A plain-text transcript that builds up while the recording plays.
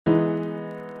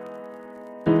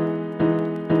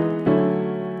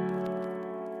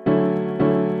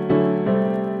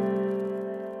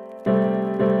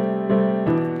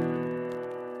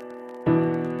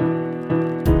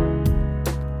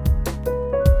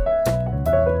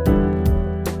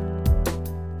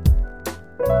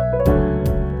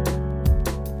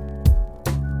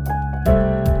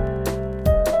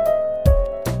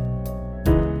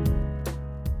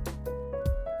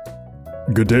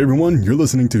Good day, everyone. You're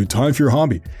listening to Time for Your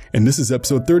Hobby, and this is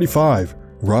episode 35,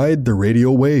 Ride the Radio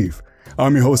Wave.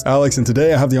 I'm your host, Alex, and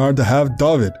today I have the honor to have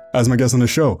Dovid as my guest on the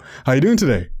show. How you doing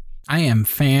today? I am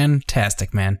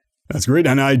fantastic, man. That's great,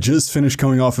 and I just finished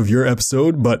coming off of your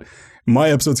episode, but my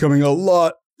episode's coming many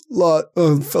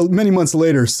months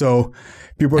later, so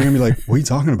people are going to be like, what are you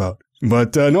talking about?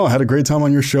 But no, I had a great time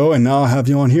on your show, and now I have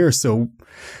you on here, so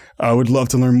I would love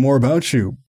to learn more about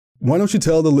you. Why don't you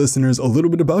tell the listeners a little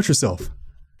bit about yourself?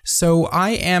 So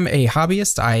I am a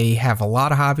hobbyist. I have a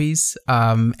lot of hobbies,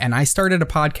 and I started a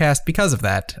podcast because of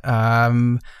that.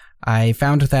 I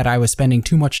found that I was spending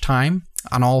too much time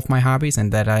on all of my hobbies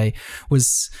and that I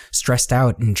was stressed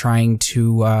out and trying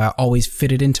to always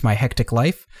fit it into my hectic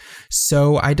life.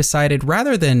 So I decided,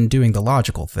 rather than doing the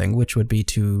logical thing, which would be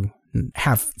to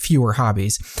have fewer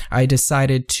hobbies, I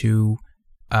decided to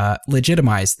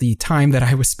legitimize the time that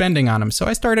I was spending on them. So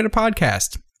I started a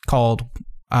podcast called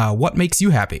What Makes You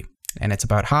Happy? And it's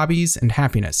about hobbies and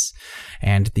happiness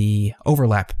and the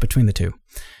overlap between the two.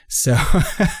 So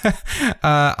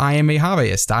I am a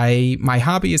hobbyist. My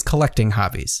hobby is collecting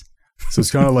hobbies. So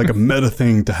it's kind of like a meta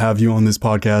thing to have you on this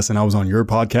podcast and I was on your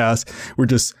podcast. We're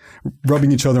just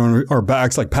rubbing each other on our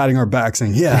backs, like patting our backs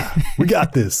saying, yeah, we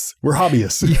got this. We're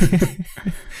hobbyists.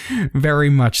 Very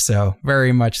much so.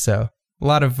 Very much so. A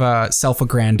lot of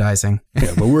self-aggrandizing.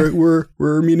 Yeah, but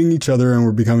we're meeting each other and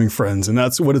we're becoming friends, and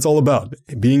that's what it's all about,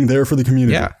 being there for the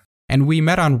community. Yeah, and we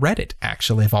met on Reddit,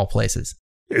 actually, of all places.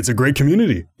 It's a great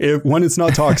community, when it's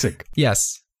not toxic.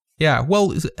 Yes. Yeah,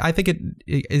 well, I think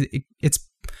it's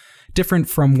different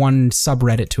from one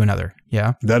subreddit to another,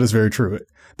 yeah? That is very true.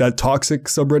 That toxic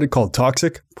subreddit called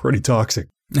Toxic, pretty toxic.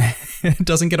 It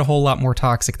doesn't get a whole lot more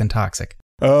toxic than toxic.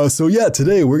 So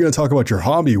today we're going to talk about your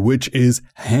hobby, which is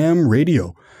ham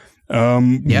radio.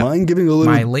 Mind giving a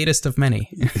little... My latest of many.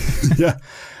 Yeah.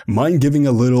 Mind giving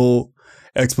a little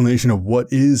explanation of what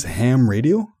is ham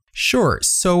radio? Sure.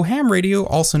 So ham radio,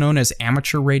 also known as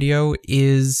amateur radio,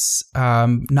 is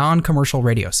non-commercial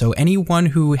radio. So anyone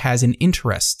who has an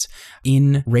interest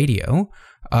in radio,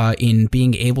 in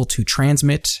being able to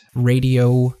transmit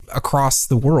radio across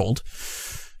the world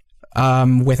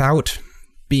without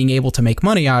being able to make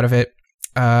money out of it,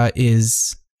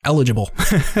 is eligible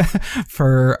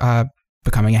for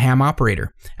becoming a ham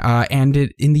operator. And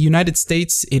in the United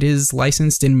States, it is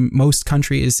licensed. In most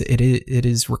countries, it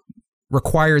is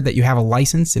required that you have a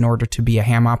license in order to be a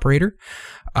ham operator.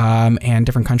 And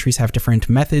different countries have different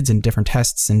methods and different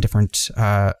tests and different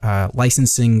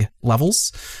licensing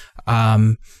levels.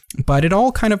 But it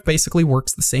all kind of basically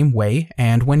works the same way.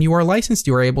 And when you are licensed,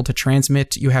 you are able to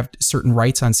transmit. You have certain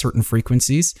rights on certain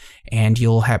frequencies, and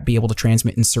you'll be able to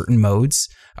transmit in certain modes,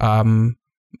 and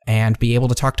be able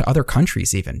to talk to other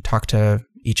countries, even talk to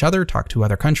each other, talk to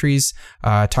other countries,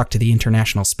 talk to the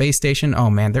International Space Station. Oh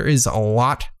man, there is a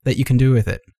lot that you can do with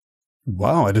it.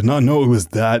 Wow, I did not know it was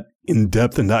that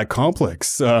in-depth and that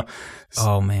complex.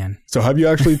 Oh, man. So have you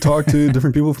actually talked to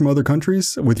different people from other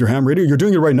countries with your ham radio? You're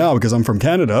doing it right now because I'm from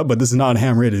Canada, but this is not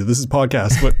ham radio. This is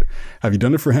podcast. But have you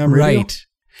done it for ham radio? Right.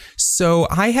 So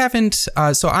I haven't.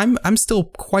 So I'm still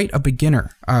quite a beginner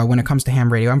when it comes to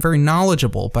ham radio. I'm very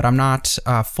knowledgeable, but I'm not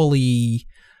fully...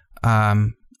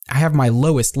 I have my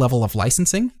lowest level of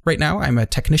licensing right now. I'm a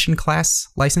technician class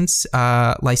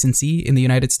licensee in the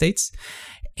United States.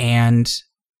 And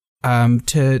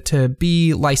to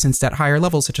be licensed at higher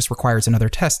levels, it just requires another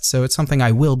test. So it's something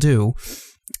I will do,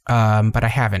 but I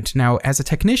haven't. Now, as a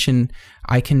technician,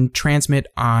 I can transmit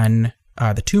on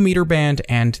the 2-meter band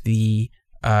and the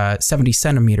 70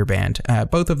 centimeter band.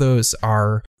 Both of those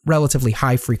are relatively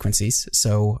high frequencies,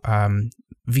 so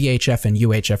VHF and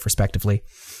UHF respectively.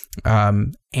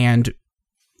 And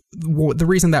the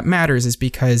reason that matters is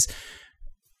because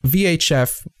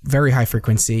VHF, very high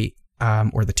frequency,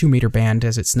 or the 2-meter band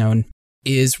as it's known,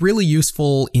 is really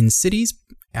useful in cities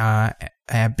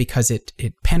because it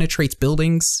penetrates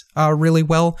buildings really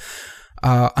well.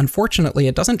 Unfortunately,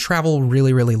 it doesn't travel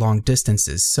really, really long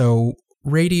distances. So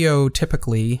radio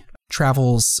typically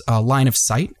travels line of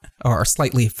sight, or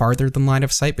slightly farther than line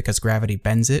of sight, because gravity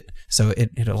bends it. So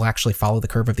it'll actually follow the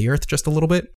curve of the Earth just a little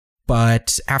bit.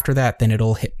 But after that, then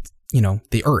it'll hit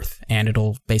the Earth, and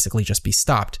it'll basically just be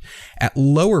stopped. At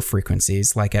lower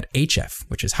frequencies, like at HF,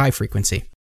 which is high frequency.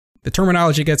 The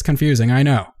terminology gets confusing, I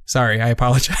know. Sorry, I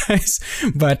apologize.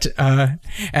 But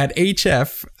at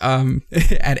HF,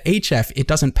 it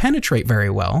doesn't penetrate very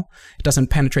well. It doesn't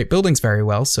penetrate buildings very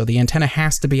well, so the antenna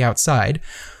has to be outside.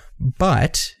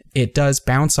 But it does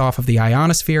bounce off of the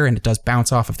ionosphere, and it does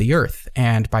bounce off of the Earth.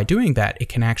 And by doing that, it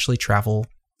can actually travel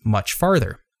much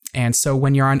farther. And so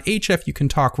when you're on HF, you can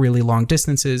talk really long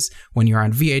distances. When you're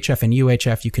on VHF and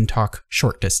UHF, you can talk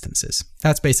short distances.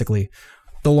 That's basically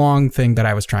the long thing that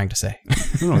I was trying to say.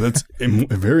 No, that's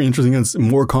very interesting. It's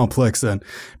more complex than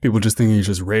people just thinking it's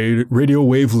just radio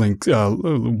wavelength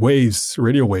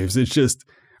radio waves. It's just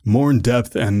more in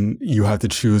depth, and you have to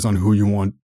choose on who you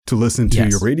want to listen to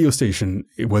your radio station,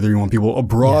 whether you want people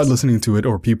abroad listening to it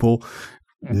or people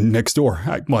next door.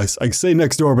 I say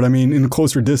next door, but I mean in a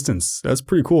closer distance. That's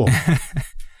pretty cool.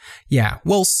 Yeah.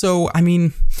 Well, so, I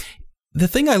mean, the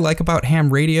thing I like about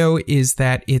ham radio is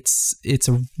that it's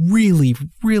a really,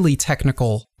 really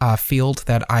technical field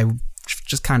that I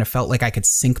just kind of felt like I could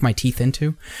sink my teeth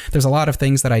into. There's a lot of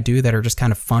things that I do that are just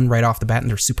kind of fun right off the bat, and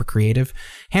they're super creative.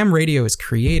 Ham radio is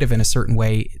creative in a certain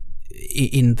way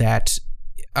in that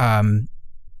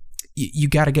you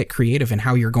got to get creative in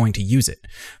how you're going to use it.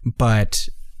 But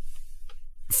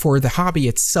for the hobby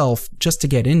itself, just to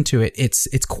get into it,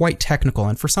 it's quite technical.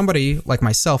 And for somebody like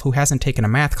myself who hasn't taken a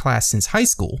math class since high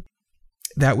school,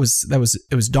 it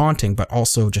was daunting, but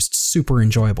also just super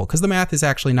enjoyable because the math is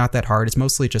actually not that hard. It's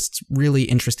mostly just really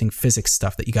interesting physics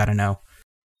stuff that you got to know.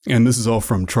 And this is all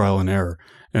from trial and error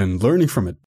and learning from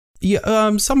it.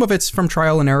 Yeah, some of it's from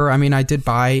trial and error. I mean, I did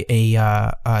buy the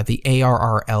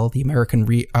ARRL, the American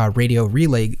Radio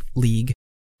Relay League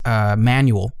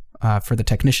manual for the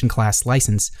technician class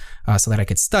license so that I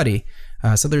could study.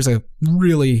 So there's a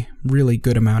really, really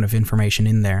good amount of information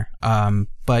in there.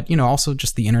 But, also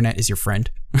just the internet is your friend.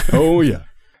 Oh, yeah.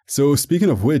 So speaking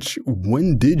of which,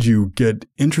 when did you get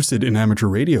interested in amateur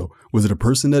radio? Was it a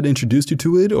person that introduced you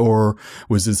to it, or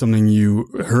was it something you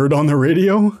heard on the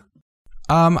radio?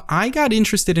 I got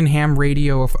interested in ham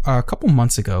radio a couple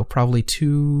months ago, probably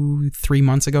 2-3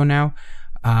 months ago now.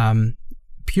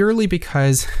 Purely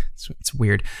because it's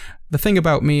weird. The thing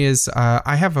about me is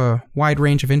I have a wide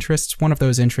range of interests. One of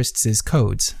those interests is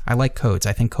codes. I like codes.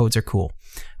 I think codes are cool.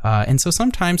 And so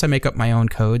sometimes I make up my own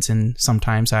codes, and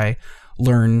sometimes I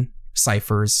learn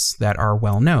ciphers that are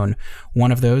well known.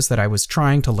 One of those that I was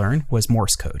trying to learn was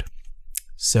Morse code.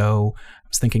 So I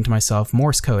was thinking to myself,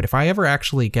 Morse code, if I ever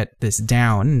actually get this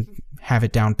down, have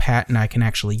it down pat, and I can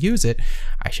actually use it,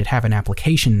 I should have an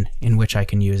application in which I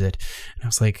can use it. And I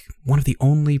was like, one of the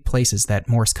only places that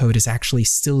Morse code is actually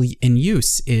still in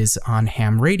use is on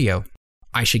ham radio.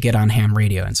 I should get on ham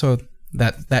radio. And so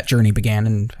that journey began,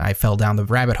 and I fell down the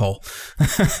rabbit hole.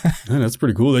 Yeah, that's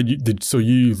pretty cool. So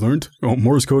you learned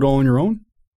Morse code all on your own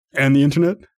and the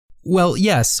internet? Well,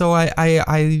 yeah. So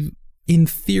I in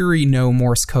theory know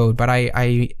Morse code, but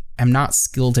I am not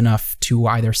skilled enough to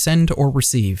either send or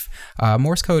receive.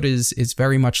 Morse code is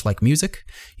very much like music.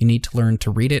 You need to learn to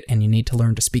read it, and you need to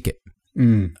learn to speak it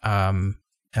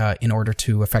in order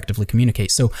to effectively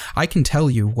communicate. So I can tell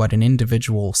you what an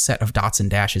individual set of dots and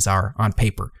dashes are on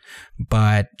paper,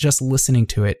 but just listening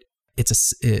to it,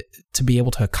 to be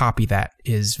able to copy that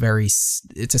it's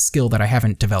a skill that I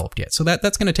haven't developed yet. So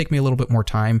that's going to take me a little bit more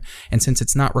time. And since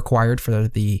it's not required for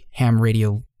the ham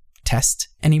radio test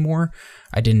anymore,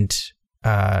 I didn't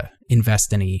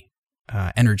invest any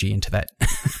energy into that.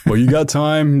 Well, you got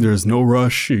time. There's no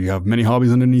rush. You have many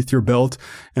hobbies underneath your belt,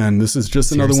 and this is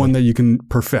just another one that you can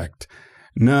perfect.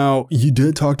 Now, you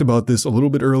did talk about this a little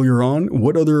bit earlier on.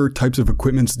 What other types of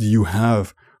equipments do you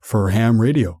have for ham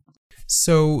radio?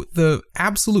 So the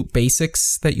absolute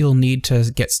basics that you'll need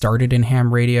to get started in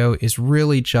ham radio is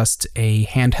really just a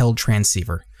handheld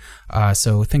transceiver.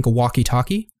 So think a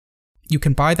walkie-talkie. You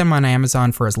can buy them on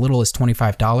Amazon for as little as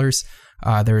 $25.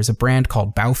 There's a brand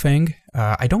called Baofeng.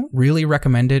 I don't really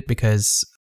recommend it because,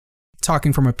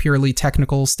 talking from a purely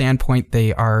technical standpoint,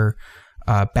 they are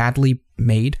badly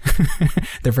made.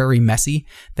 They're very messy.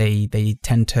 They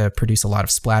tend to produce a lot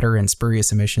of splatter and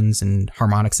spurious emissions and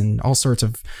harmonics and all sorts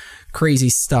of crazy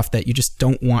stuff that you just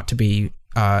don't want to be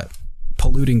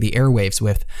polluting the airwaves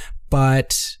with.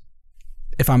 But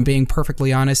if I'm being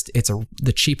perfectly honest, it's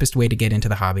the cheapest way to get into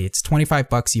the hobby. It's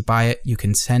 $25. You buy it. You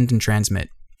can send and transmit.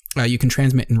 You can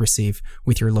transmit and receive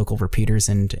with your local repeaters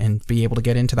and be able to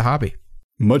get into the hobby.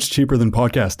 Much cheaper than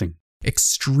podcasting.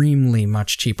 Extremely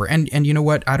much cheaper. And you know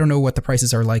what? I don't know what the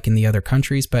prices are like in the other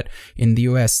countries, but in the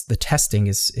US, the testing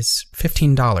is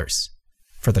 $15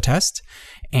 for the test.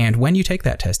 And when you take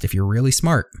that test, if you're really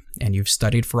smart and you've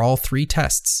studied for all 3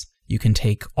 tests, you can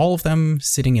take all of them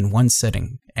sitting in one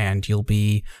sitting, and you'll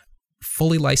be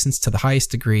fully licensed to the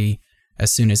highest degree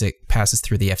as soon as it passes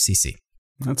through the FCC.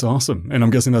 That's awesome. And I'm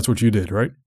guessing that's what you did,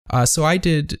 right? So I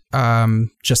did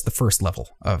just the first level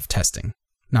of testing,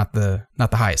 not the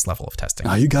highest level of testing.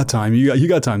 You got time. You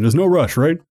got time. There's no rush,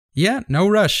 right? Yeah, no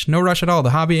rush at all. The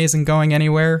hobby isn't going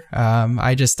anywhere. I'm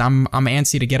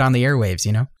antsy to get on the airwaves,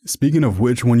 you know? Speaking of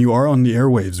which, when you are on the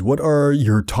airwaves, what are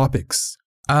your topics?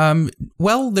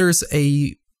 Well, there's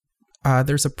a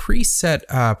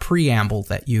preset preamble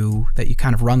that you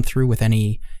kind of run through with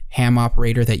any ham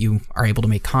operator that you are able to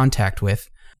make contact with.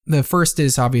 The first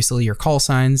is obviously your call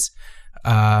signs,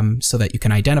 so that you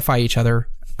can identify each other.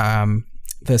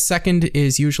 The second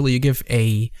is usually you give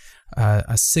a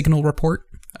signal report.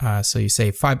 So you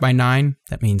say 5x9,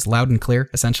 that means loud and clear,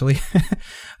 essentially.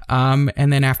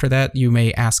 And then after that, you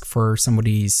may ask for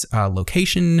somebody's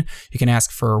location. You can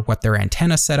ask for what their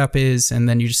antenna setup is, and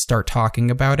then you just start talking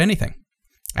about anything.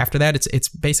 After that, it's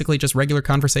basically just regular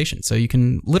conversation. So you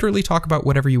can literally talk about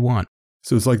whatever you want.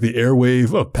 So it's like the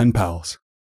airwave of pen pals.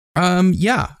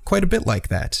 Yeah, quite a bit like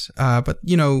that. But,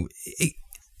 you know,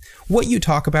 what you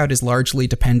talk about is largely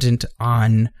dependent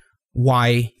on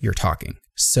why you're talking.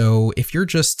 So if you're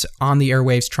just on the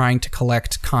airwaves trying to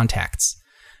collect contacts,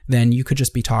 then you could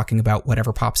just be talking about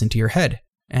whatever pops into your head.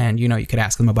 And, you know, you could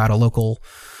ask them about a local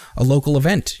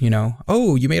event, you know.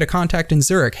 Oh, you made a contact in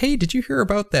Zurich. Hey, did you hear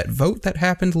about that vote that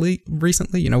happened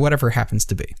recently? You know, whatever happens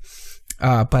to be.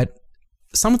 But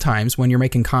sometimes when you're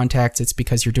making contacts, it's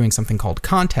because you're doing something called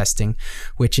contesting,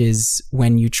 which is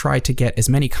when you try to get as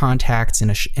many contacts in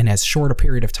as short a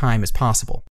period of time as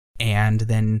possible. And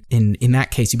then in that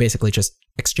case, you basically just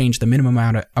exchange the minimum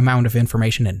amount of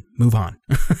information and move on.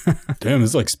 Damn,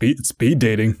 it's like speed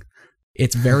dating.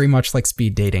 It's very much like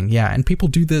speed dating, yeah. And people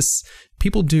do this.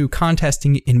 People do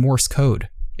contesting in Morse code.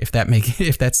 If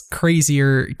that's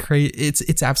crazier,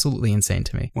 it's absolutely insane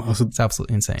to me. Wow, so it's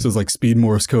absolutely insane. So it's like speed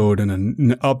Morse code, and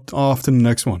then off to the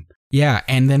next one. Yeah,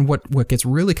 and then what gets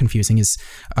really confusing is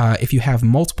if you have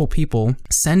multiple people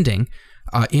sending.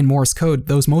 In Morse code,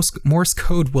 those Morse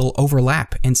code will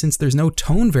overlap. And since there's no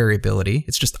tone variability,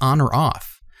 it's just on or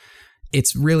off.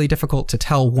 It's really difficult to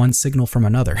tell one signal from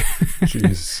another.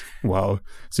 Jeez. Wow.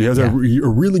 So you have a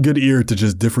really good ear to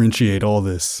just differentiate all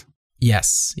this.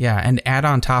 Yes. Yeah. And add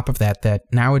on top of that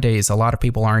nowadays, a lot of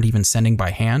people aren't even sending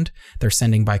by hand. They're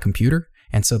sending by computer.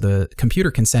 And so the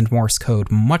computer can send Morse code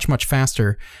much, much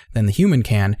faster than the human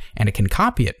can. And it can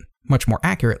copy it much more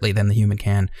accurately than the human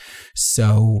can.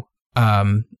 So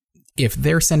if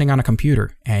they're sending on a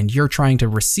computer and you're trying to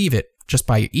receive it just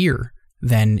by ear,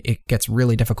 then it gets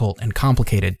really difficult and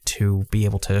complicated to be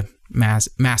able to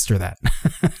master that.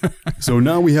 So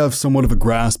now we have somewhat of a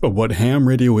grasp of what ham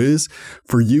radio is.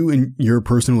 For you and your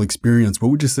personal experience,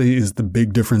 what would you say is the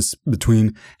big difference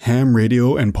between ham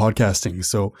radio and podcasting?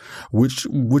 So which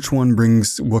one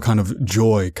brings what kind of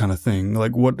joy kind of thing?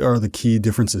 Like, what are the key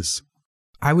differences?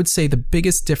 I would say the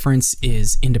biggest difference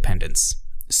is independence.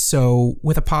 So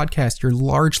with a podcast, you're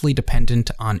largely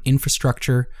dependent on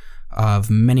infrastructure of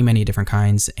many, many different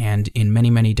kinds and in many,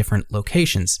 many different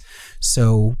locations.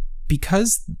 So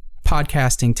because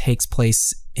podcasting takes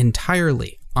place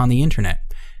entirely on the internet,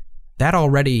 that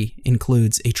already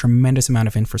includes a tremendous amount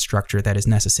of infrastructure that is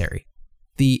necessary.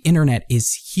 The internet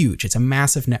is huge. It's a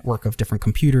massive network of different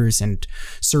computers and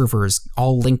servers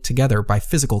all linked together by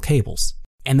physical cables.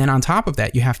 And then on top of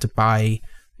that, you have to buy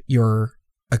your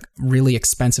really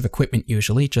expensive equipment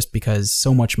usually, just because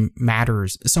so much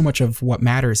of what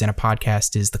matters in a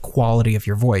podcast is the quality of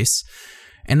your voice.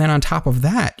 And then on top of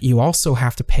that, you also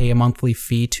have to pay a monthly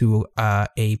fee to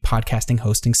a podcasting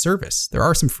hosting service. There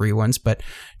are some free ones, but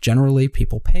generally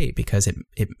people pay because it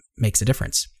makes a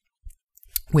difference.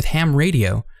 With ham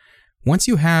radio, once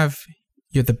you have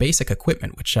the basic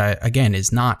equipment, which again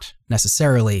is not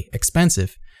necessarily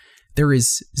expensive, there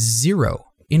is zero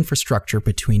infrastructure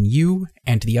between you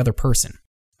and the other person.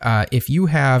 If you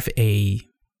have a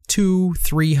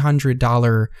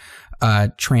 $200-300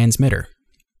 transmitter,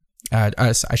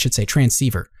 I should say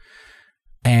transceiver,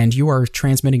 and you are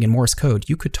transmitting in Morse code,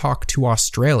 you could talk to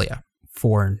Australia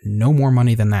for no more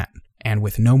money than that, and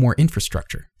with no more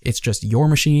infrastructure. It's just your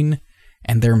machine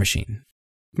and their machine.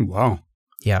 Wow.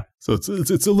 Yeah. So it's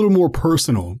a little more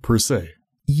personal per se.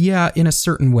 Yeah, in a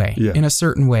certain way. Yeah. In a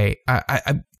certain way.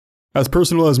 As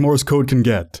personal as Morse code can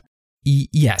get.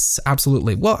 Yes,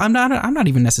 absolutely. Well, I'm not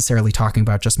even necessarily talking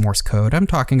about just Morse code. I'm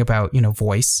talking about,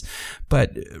 voice.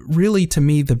 But really, to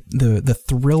me, the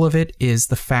thrill of it is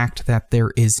the fact that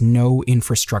there is no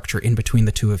infrastructure in between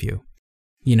the two of you.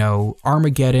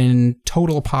 Armageddon,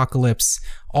 total apocalypse,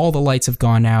 all the lights have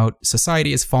gone out,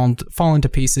 society has fallen to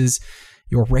pieces.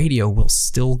 Your radio will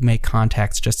still make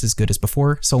contacts just as good as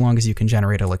before, so long as you can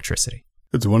generate electricity.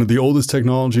 It's one of the oldest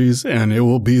technologies, and it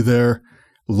will be there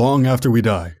long after we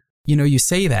die. You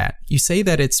say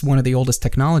that it's one of the oldest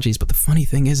technologies, but the funny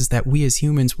thing is that we as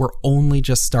humans were only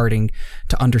just starting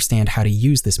to understand how to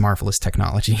use this marvelous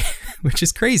technology, which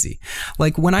is crazy.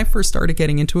 Like when I first started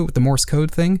getting into it with the Morse code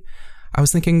thing, I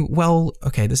was thinking, well,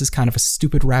 okay, this is kind of a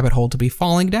stupid rabbit hole to be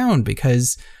falling down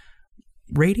because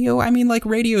radio,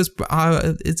 radio's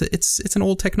it's an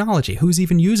old technology. Who's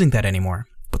even using that anymore?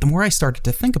 But the more I started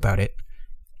to think about it,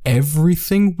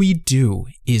 everything we do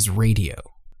is radio.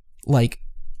 Like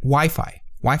Wi-Fi.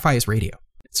 Wi-Fi is radio.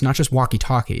 It's not just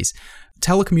walkie-talkies.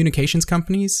 Telecommunications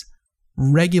companies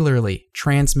regularly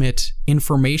transmit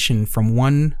information from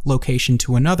one location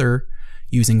to another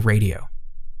using radio.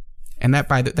 And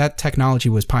that technology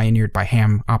was pioneered by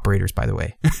ham operators, by the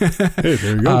way. Hey,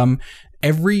 there you go.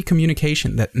 Every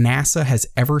communication that NASA has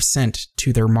ever sent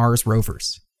to their Mars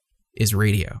rovers is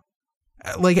radio.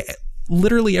 Like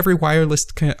literally every wireless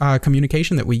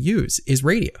communication that we use is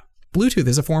radio. Bluetooth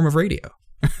is a form of radio.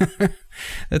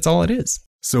 That's all it is.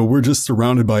 So we're just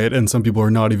surrounded by it, and some people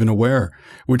are not even aware,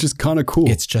 which is kind of cool.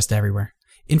 It's just everywhere.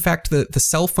 In fact, the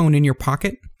cell phone in your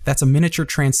pocket, that's a miniature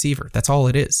transceiver. That's all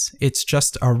it is. It's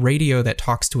just a radio that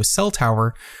talks to a cell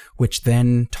tower, which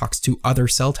then talks to other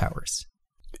cell towers.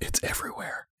 It's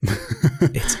everywhere.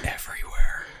 It's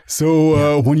everywhere.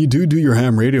 So when you do your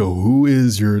ham radio, who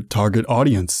is your target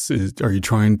audience? Are you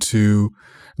trying to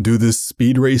do this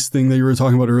speed race thing that you were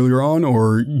talking about earlier on,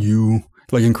 or you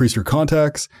like increase your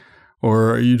contacts,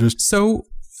 or are you just... So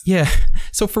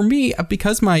for me,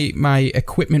 because my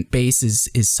equipment base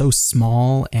is so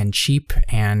small and cheap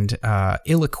and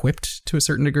ill-equipped to a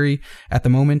certain degree at the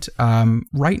moment,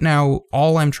 right now,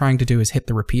 all I'm trying to do is hit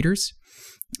the repeaters.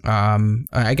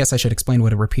 I guess I should explain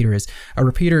what a repeater is. A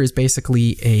repeater is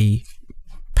basically a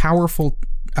powerful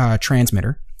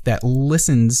transmitter that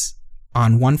listens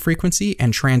on one frequency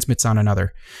and transmits on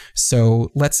another. So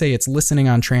let's say it's listening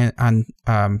on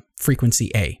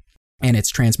frequency A and it's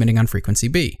transmitting on frequency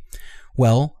B.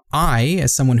 Well, I,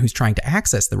 as someone who's trying to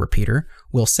access the repeater,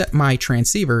 will set my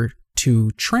transceiver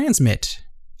to transmit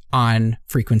on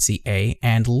frequency A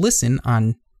and listen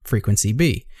on frequency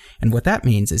B. And what that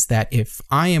means is that if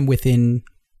I am within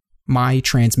my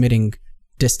transmitting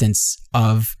distance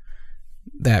of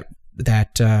that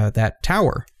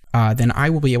tower, then I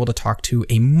will be able to talk to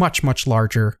a much, much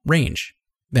larger range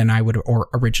than I would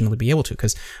originally be able to,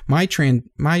 because my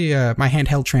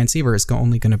handheld transceiver is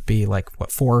only going to be like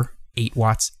 8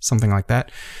 watts, something like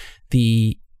that.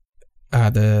 The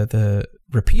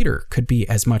repeater could be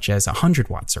as much as 100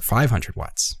 watts or 500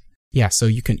 watts. Yeah, so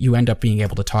you end up being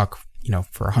able to talk,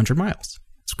 for 100 miles.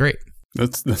 It's great.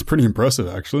 That's pretty impressive,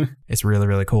 actually. It's really,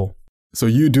 really cool. So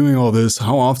you doing all this,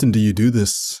 how often do you do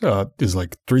this? Is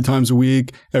like 3 times a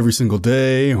week, every single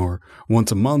day, or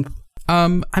once a month?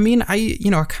 I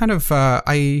kind of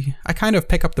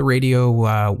pick up the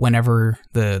radio whenever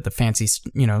the fancy,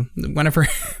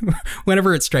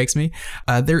 whenever it strikes me.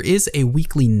 There is a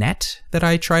weekly net that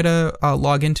I try to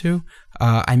log into.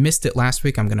 I missed it last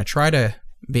week. I'm going to try to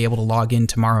be able to log in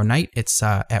tomorrow night. It's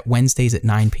at Wednesdays at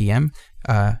 9 p.m.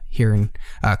 Here in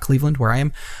Cleveland, where I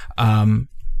am.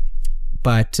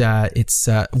 But it's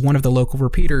one of the local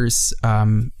repeaters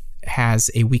has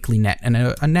a weekly net. And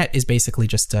a net is basically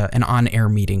just an on-air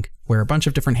meeting where a bunch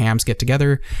of different hams get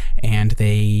together and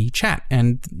they chat.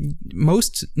 And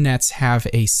most nets have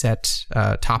a set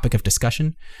topic of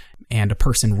discussion and a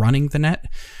person running the net.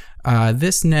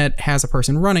 This net has a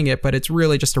person running it, but it's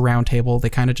really just a round table.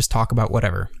 They kind of just talk about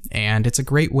whatever. And it's a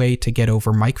great way to get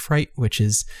over mic fright, which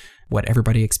is what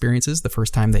everybody experiences the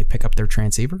first time they pick up their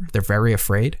transceiver. They're very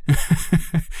afraid.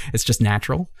 It's just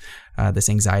natural. This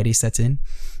anxiety sets in.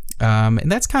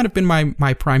 And that's kind of been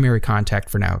my primary contact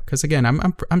for now. Because again,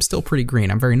 I'm still pretty green.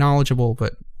 I'm very knowledgeable,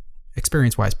 but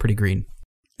experience-wise, pretty green.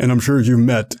 And I'm sure you've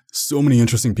met so many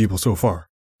interesting people so far.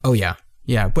 Oh, yeah.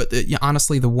 Yeah, but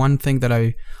honestly, the one thing that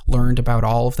I learned about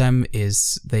all of them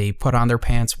is they put on their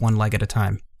pants one leg at a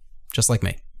time, just like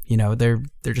me. They're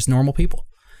just normal people.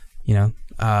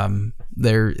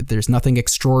 There's nothing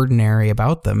extraordinary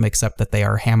about them except that they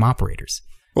are ham operators.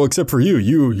 Well, except for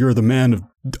you're the man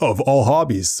of all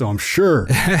hobbies, so I'm sure.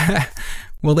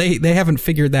 Well, they haven't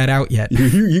figured that out yet.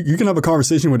 You can have a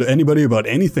conversation with anybody about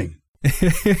anything.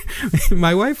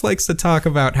 My wife likes to talk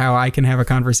about how I can have a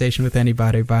conversation with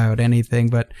anybody about anything,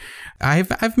 but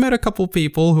I've met a couple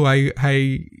people who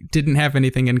I didn't have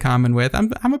anything in common with.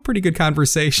 I'm a pretty good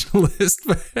conversationalist.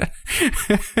 But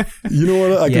you know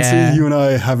what? I can see you and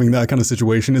I having that kind of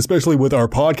situation, especially with our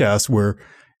podcast where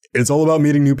it's all about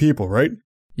meeting new people, right?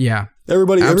 Yeah.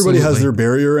 Everybody has their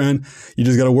barrier, and you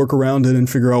just got to work around it and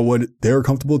figure out what they're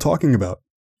comfortable talking about.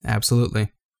 Absolutely.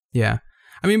 Yeah.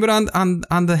 I mean, but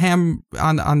on the ham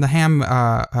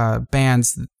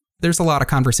bands, there's a lot of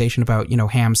conversation about,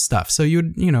 ham stuff. So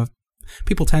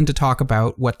people tend to talk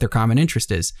about what their common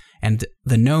interest is. And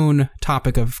the known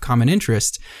topic of common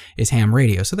interest is ham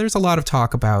radio. So there's a lot of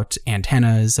talk about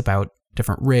antennas, about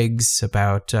different rigs,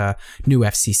 about new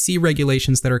FCC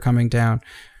regulations that are coming down,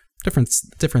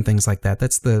 different things like that.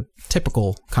 That's the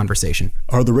typical conversation.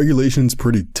 Are the regulations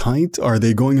pretty tight? Are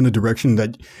they going in a direction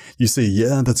that you say,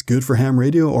 yeah, that's good for ham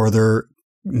radio, or they're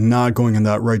not going in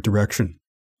that right direction?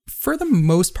 For the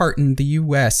most part in the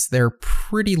US, they're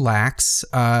pretty lax.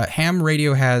 Ham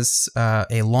radio has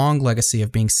a long legacy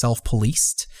of being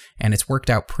self-policed, and it's worked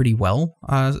out pretty well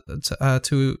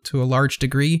to a large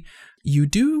degree. You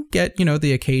do get,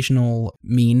 the occasional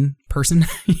mean person,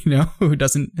 who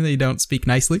they don't speak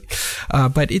nicely.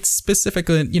 But it's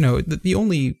specifically, the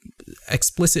only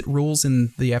explicit rules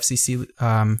in the FCC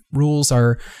rules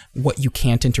are what you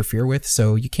can't interfere with.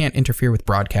 So you can't interfere with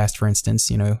broadcast, for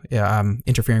instance,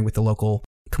 interfering with the local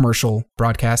commercial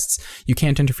broadcasts. You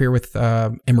can't interfere with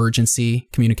emergency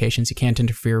communications. You can't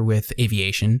interfere with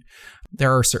aviation.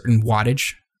 There are certain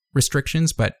wattage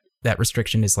restrictions, but that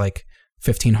restriction is like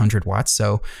 1,500 watts,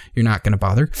 so you're not going to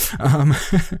bother.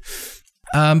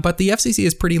 But the FCC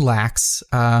is pretty lax.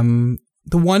 The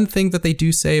one thing that they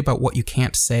do say about what you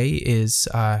can't say is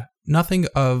nothing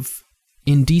of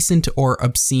indecent or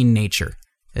obscene nature,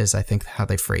 is I think how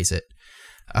they phrase it.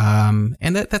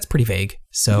 And that's pretty vague.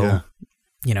 So,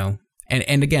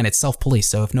 and again, it's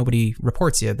self-police. So if nobody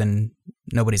reports you, then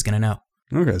nobody's going to know.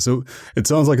 Okay, so it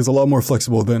sounds like it's a lot more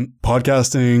flexible than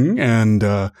podcasting,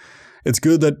 and it's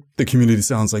good that the community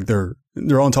sounds like they're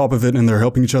on top of it and they're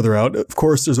helping each other out. Of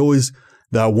course, there's always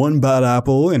that one bad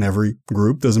apple in every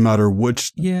group. Doesn't matter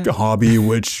which hobby,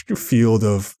 which field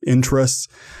of interests.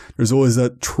 There's always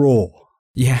that troll.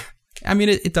 Yeah. I mean,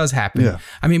 it does happen. Yeah.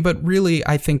 I mean, but really,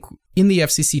 I think in the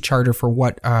FCC charter for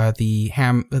what the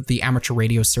amateur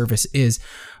radio service is,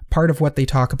 part of what they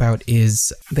talk about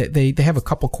is that they have a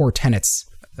couple core tenets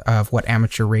of what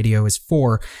amateur radio is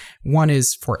for. One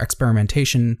is for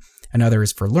experimentation. Another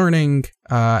is for learning,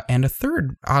 and a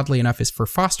third, oddly enough, is for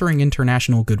fostering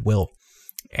international goodwill.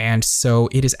 And so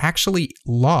it is actually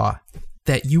law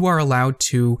that you are allowed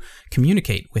to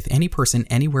communicate with any person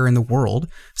anywhere in the world,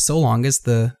 so long as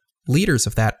the leaders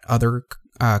of that other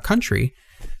country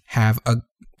have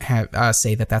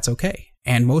say that that's okay.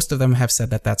 And most of them have said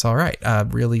that that's all right.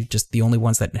 Really, just the only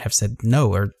ones that have said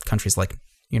no are countries like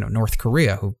North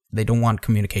Korea, who they don't want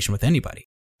communication with anybody.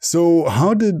 So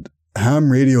how did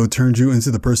ham radio turned you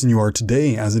into the person you are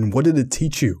today? As in, what did it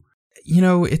teach you?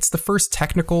 It's the first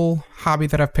technical hobby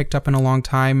that I've picked up in a long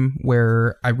time,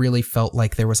 where I really felt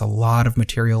like there was a lot of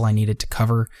material I needed to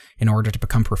cover in order to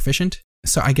become proficient.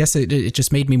 So I guess it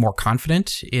just made me more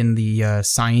confident in the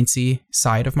science-y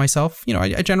side of myself.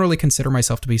 I generally consider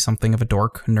myself to be something of a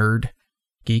dork, nerd,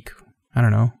 geek. I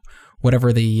don't know,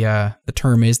 whatever the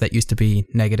term is that used to be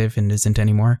negative and isn't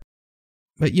anymore.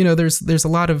 But there's a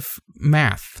lot of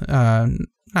math,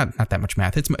 not that much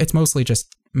math. It's mostly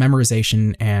just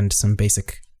memorization and some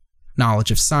basic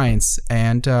knowledge of science.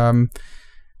 And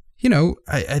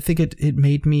I think it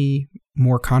made me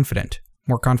more confident,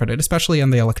 especially on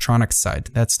the electronics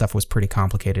side. That stuff was pretty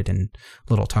complicated and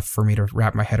a little tough for me to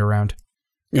wrap my head around.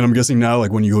 And I'm guessing now,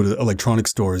 like when you go to electronic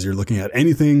stores, you're looking at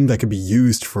anything that could be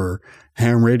used for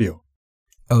ham radio.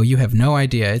 Oh, you have no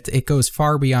idea. It goes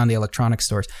far beyond the electronic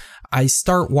stores. I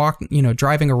start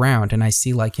driving around and I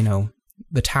see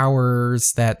the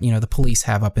towers that, the police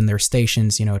have up in their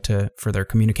stations, for their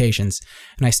communications.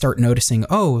 And I start noticing,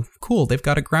 oh, cool, they've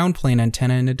got a ground plane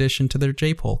antenna in addition to their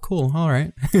J-pole. Cool. All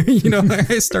right.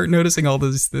 I start noticing all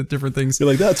the different things. You're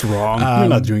like, that's wrong. You're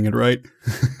not doing it right.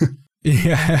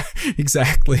 Yeah,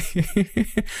 exactly.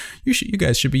 You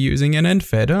guys should be using an end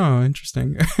fed. Oh,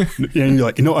 interesting. And you're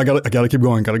like, I gotta keep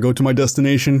going. Gotta go to my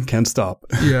destination. Can't stop.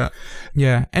 Yeah.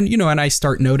 And and I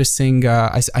start noticing.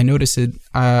 I noticed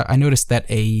that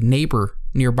a neighbor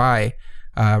nearby,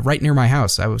 right near my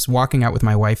house. I was walking out with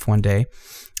my wife one day,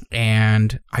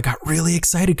 and I got really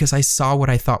excited because I saw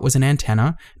what I thought was an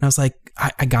antenna, and I was like,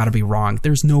 I gotta be wrong.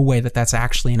 There's no way that that's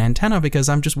actually an antenna because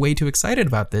I'm just way too excited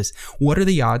about this. What are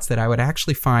the odds that I would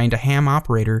actually find a ham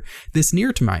operator this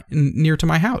near to my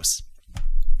house?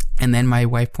 And then my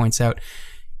wife points out,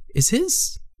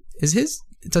 does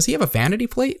he have a vanity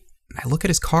plate? And I look at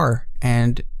his car,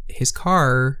 and his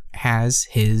car has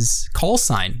his call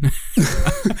sign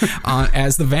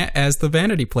as the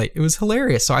vanity plate. It was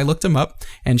hilarious. So I looked him up,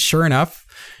 and sure enough,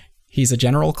 he's a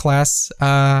general class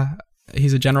operator.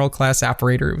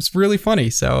 It was really funny.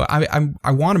 So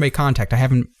I want to make contact. I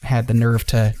haven't had the nerve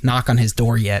to knock on his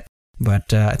door yet.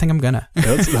 But I think I'm gonna.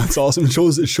 That's awesome. It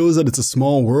shows that it's a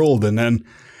small world, and then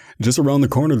just around the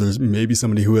corner, there's maybe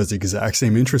somebody who has the exact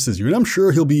same interests as you. And I'm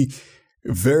sure he'll be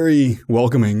very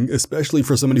welcoming, especially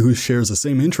for somebody who shares the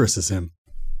same interests as him.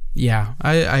 Yeah,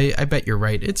 I bet you're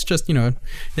right. It's just,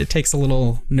 it takes a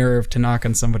little nerve to knock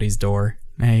on somebody's door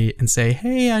and say,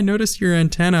 hey, I noticed your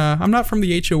antenna. I'm not from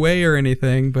the HOA or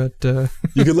anything, but...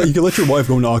 You could let your wife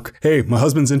go knock. Hey, my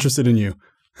husband's interested in you.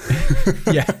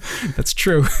 Yeah, that's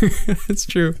true. That's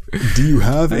true. Do you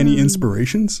have any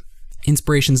inspirations?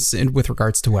 Inspirations with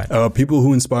regards to what? People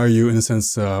who inspire you in a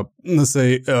sense, let's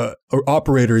say, an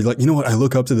operator, like, you know what, I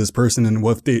look up to this person and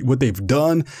what they've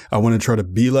done. I want to try to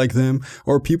be like them.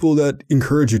 Or people that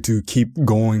encourage you to keep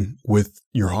going with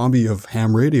your hobby of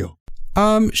ham radio.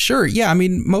 Sure. Yeah. I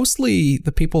mean, mostly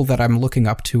the people that I'm looking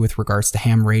up to with regards to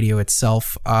ham radio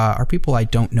itself, are people I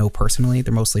don't know personally.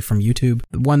 They're mostly from YouTube.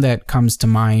 The one that comes to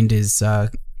mind is,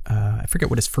 I forget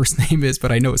what his first name is,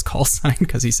 but I know his call sign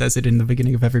because he says it in the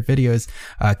beginning of every video is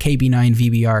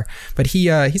KB9VBR. But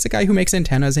he's a guy who makes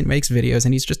antennas and makes videos,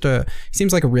 and he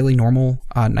seems like a really normal,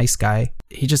 nice guy.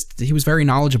 He was very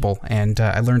knowledgeable, and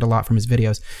I learned a lot from his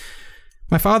videos.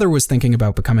 My father was thinking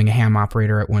about becoming a ham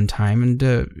operator at one time,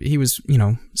 and he was,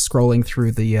 scrolling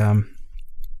through the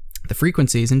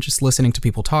frequencies and just listening to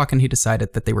people talk, and he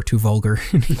decided that they were too vulgar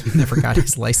and he never got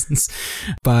his license.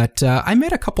 But I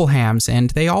met a couple hams, and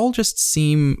they all just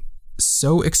seem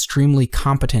so extremely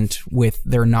competent with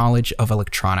their knowledge of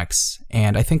electronics.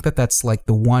 And I think that that's like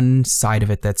the one side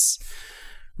of it that's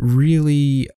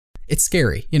really... It's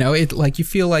scary, you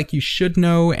feel like you should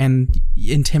know and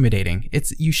intimidating.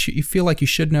 You feel like you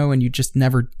should know and you just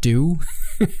never do,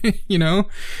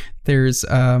 There's,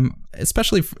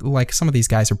 especially like some of these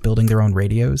guys are building their own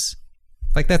radios.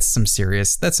 Like that's some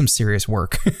serious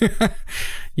work.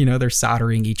 They're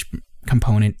soldering each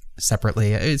component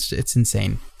separately. It's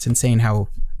insane. It's insane how...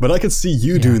 But I could see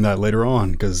you doing that later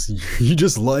on because you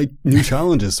just like new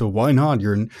challenges. So why not?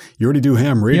 You already do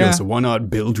ham radio, so why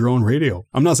not build your own radio?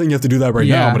 I'm not saying you have to do that right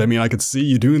now, but I mean, I could see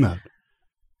you doing that.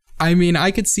 I mean, I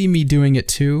could see me doing it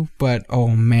too, but oh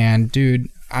man, dude,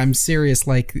 I'm serious.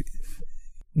 Like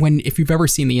if you've ever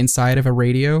seen the inside of a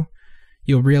radio,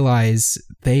 you'll realize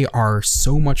they are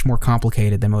so much more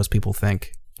complicated than most people think.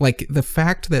 Like the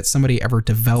fact that somebody ever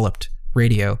developed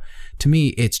radio, to me,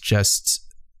 it's just...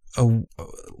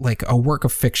 a work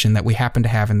of fiction that we happen to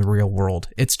have in the real world.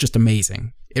 It's just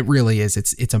amazing. It really is.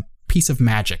 It's a piece of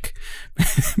magic.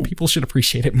 People should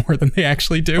appreciate it more than they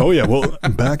actually do. Oh yeah. Well,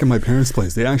 back in my parents'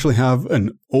 place, they actually have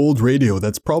an old radio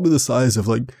that's probably the size of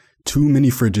like 2 mini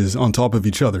fridges on top of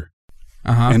each other.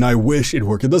 And I wish it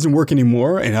worked. It doesn't work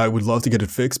anymore, and I would love to get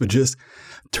it fixed, but just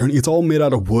it's all made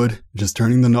out of wood, just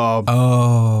turning the knob.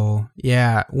 Oh,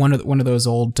 yeah. One of those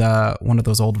old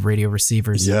radio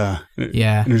receivers. Yeah.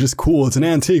 Yeah. And it's just cool. It's an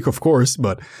antique, of course,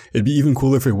 but it'd be even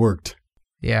cooler if it worked.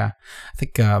 Yeah. I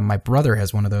think my brother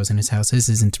has one of those in his house. His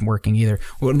isn't working either.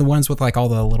 One of the ones with like all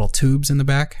the little tubes in the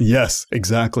back. Yes,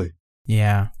 exactly.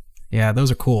 Yeah. Yeah,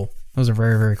 those are cool. Those are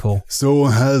very, very cool. So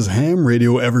has ham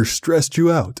radio ever stressed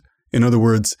you out? In other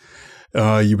words,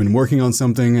 you've been working on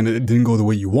something and it didn't go the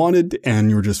way you wanted and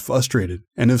you were just frustrated.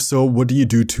 And if so, what do you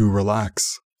do to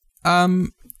relax?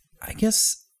 I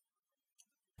guess,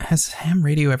 has ham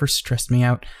radio ever stressed me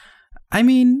out? I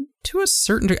mean, to a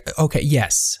certain degree. Okay,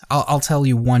 yes. I'll tell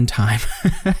you one time.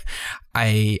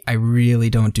 I really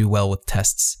don't do well with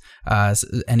tests.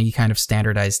 Any kind of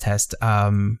standardized test.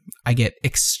 I get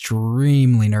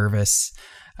extremely nervous.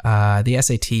 The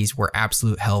SATs were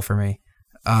absolute hell for me.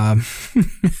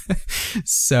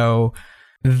 So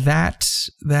that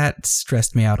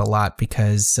stressed me out a lot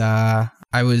because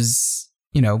I was,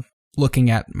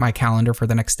 looking at my calendar for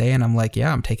the next day and I'm like,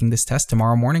 yeah, I'm taking this test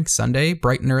tomorrow morning, Sunday,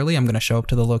 bright and early. I'm going to show up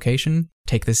to the location,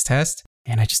 take this test.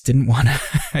 And I just didn't want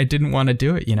to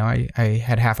do it. I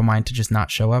had half a mind to just not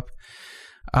show up.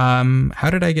 How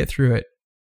did I get through it?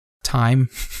 Time.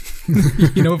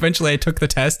 Eventually I took the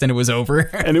test and it was over.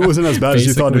 And it wasn't as bad as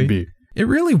you thought it'd be. It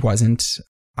really wasn't.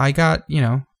 I got,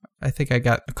 I think I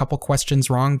got a couple questions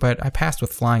wrong, but I passed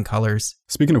with flying colors.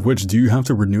 Speaking of which, do you have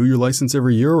to renew your license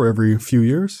every year or every few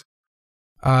years?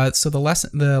 So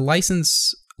the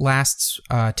license lasts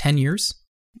 10 years,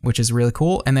 which is really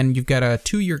cool. And then you've got a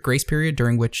 2-year grace period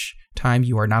during which time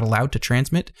you are not allowed to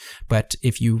transmit. But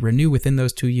if you renew within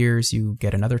those 2 years, you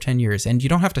get another 10 years. And you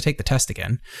don't have to take the test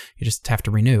again. You just have to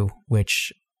renew,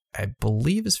 which I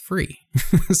believe is free.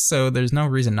 So there's no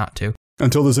reason not to.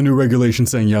 Until there's a new regulation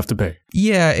saying you have to pay.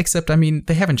 Yeah, except, I mean,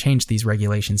 they haven't changed these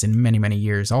regulations in many, many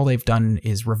years. All they've done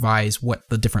is revise what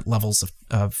the different levels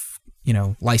of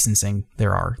licensing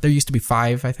there are. There used to be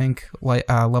 5, I think,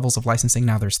 levels of licensing.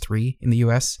 Now there's 3 in the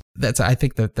US. I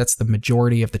think that's the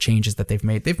majority of the changes that they've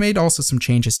made. They've made also some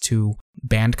changes to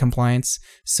band compliance.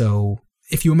 So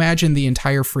if you imagine the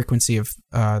entire frequency of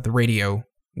the radio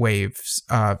waves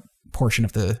portion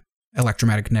of the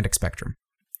electromagnetic spectrum,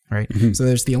 right? Mm-hmm. So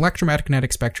there's the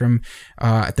electromagnetic spectrum.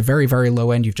 At the very, very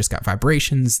low end, you've just got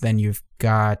vibrations. Then you've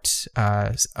got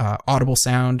audible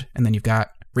sound, and then you've got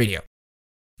radio.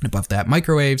 Above that,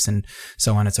 microwaves, and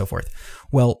so on and so forth.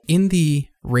 Well, in the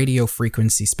radio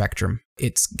frequency spectrum,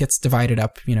 it gets divided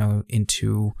up,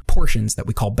 into portions that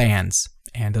we call bands.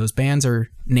 And those bands are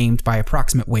named by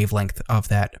approximate wavelength of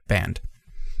that band,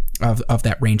 of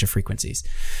that range of frequencies.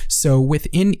 So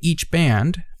within each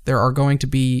band, there are going to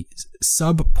be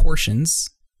sub-portions.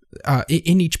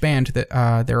 In each band,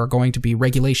 there are going to be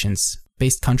regulations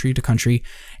based country to country,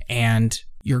 and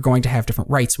you're going to have different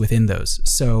rights within those.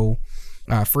 So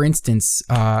for instance,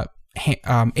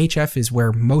 HF is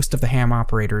where most of the ham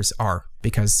operators are,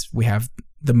 because we have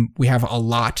a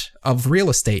lot of real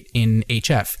estate in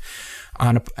HF,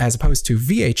 as opposed to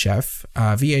VHF.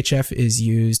 VHF is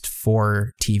used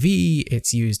for TV.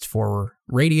 It's used for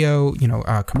radio,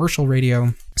 commercial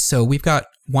radio. So we've got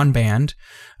one band,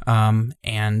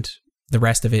 and the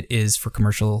rest of it is for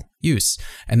commercial use.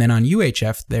 And then on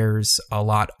UHF, there's a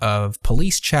lot of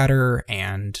police chatter,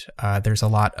 and there's a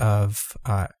lot of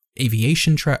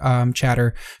aviation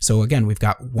chatter. So again, we've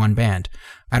got one band.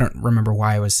 I don't remember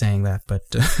why I was saying that, but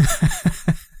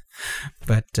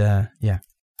yeah.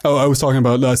 Oh, I was talking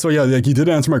about, you did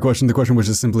answer my question. The question was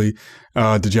just simply,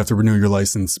 did you have to renew your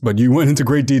license? But you went into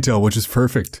great detail, which is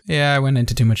perfect. Yeah, I went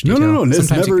into too much detail. No,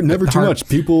 it's never too much.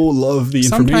 People love the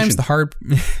information.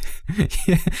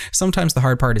 Sometimes the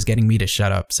hard part is getting me to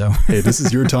shut up. So hey, this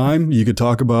is your time. You could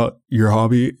talk about your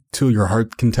hobby till your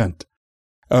heart content.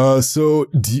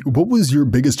 What was your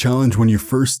biggest challenge when you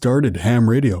first started ham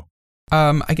radio?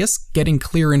 I guess getting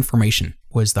clear information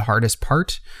was the hardest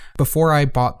part. Before I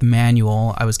bought the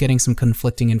manual, I was getting some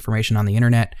conflicting information on the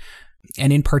internet,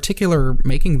 and in particular,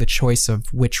 making the choice of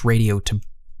which radio to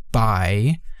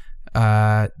buy.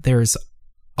 There's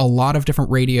a lot of different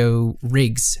radio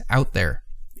rigs out there,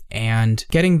 and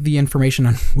getting the information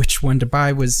on which one to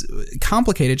buy was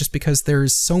complicated just because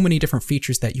there's so many different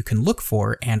features that you can look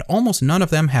for, and almost none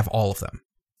of them have all of them.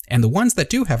 And the ones that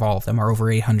do have all of them are over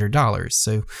 $800.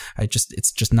 So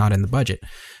it's just not in the budget.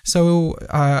 So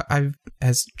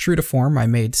as true to form, I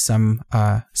made some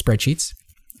spreadsheets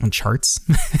and charts,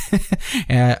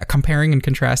 comparing and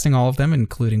contrasting all of them,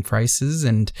 including prices.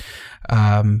 And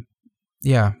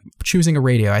choosing a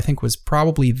radio, I think, was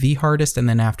probably the hardest. And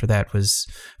then after that was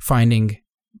finding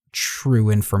true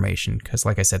information. Because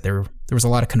like I said, there was a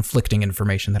lot of conflicting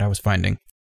information that I was finding.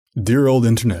 Dear old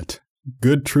internet.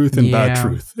 Good truth and bad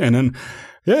truth. And then,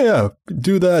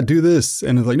 do that, do this.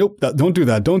 And it's like, nope, don't do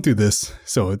that, don't do this.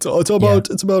 So it's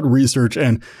about research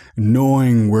and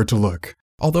knowing where to look.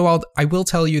 Although I will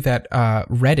tell you that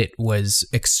Reddit was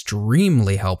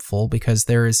extremely helpful, because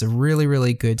there is a really,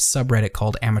 really good subreddit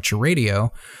called Amature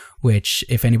Radio, which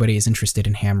if anybody is interested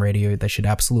in ham radio, they should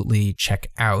absolutely check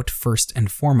out first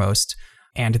and foremost.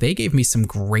 And they gave me some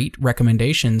great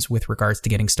recommendations with regards to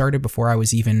getting started before I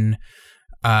was even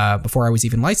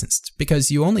licensed,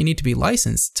 because you only need to be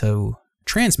licensed to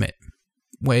transmit.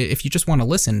 If you just want to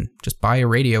listen, just buy a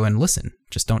radio and listen.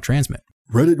 Just don't transmit.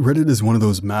 Reddit is one of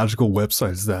those magical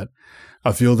websites that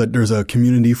I feel that there's a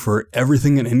community for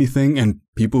everything and anything, and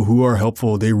people who are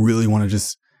helpful, they really want to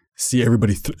just see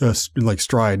everybody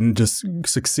stride and just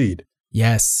succeed.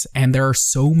 Yes, and there are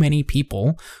so many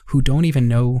people who don't even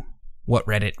know what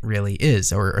Reddit really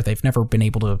is, or they've never been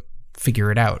able to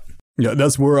figure it out. Yeah,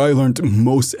 that's where I learned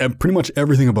pretty much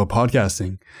everything about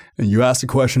podcasting. And you ask a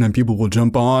question and people will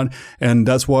jump on. And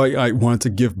that's why I wanted to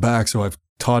give back. So I've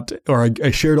taught, or I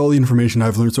shared all the information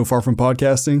I've learned so far from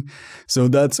podcasting. So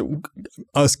that's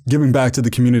us giving back to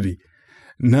the community.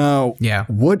 Now,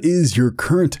 What is your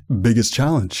current biggest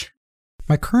challenge?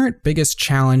 My current biggest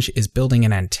challenge is building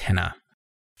an antenna.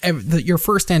 Your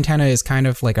first antenna is kind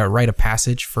of like a rite of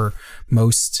passage for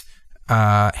most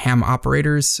ham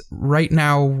operators. Right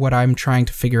now, what I'm trying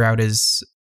to figure out is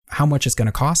how much it's going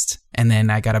to cost. And then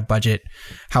I got to budget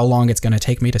how long it's going to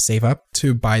take me to save up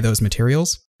to buy those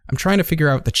materials. I'm trying to figure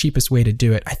out the cheapest way to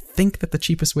do it. I think that the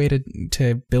cheapest way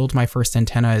to build my first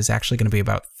antenna is actually going to be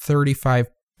about $35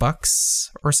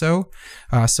 or so.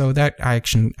 So that I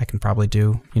can probably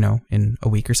do, in a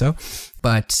week or so.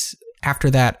 But after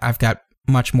that, I've got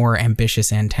much more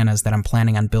ambitious antennas that I'm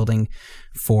planning on building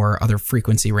for other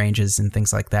frequency ranges and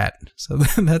things like that. So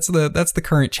that's the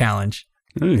current challenge.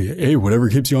 Hey, whatever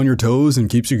keeps you on your toes and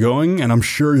keeps you going, and I'm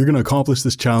sure you're going to accomplish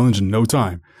this challenge in no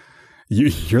time.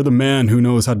 You're the man who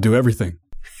knows how to do everything.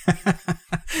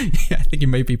 Yeah, I think you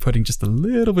might be putting just a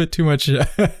little bit too much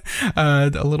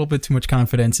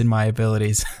confidence in my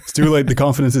abilities. It's too late. The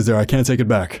confidence is there. I can't take it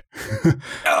back.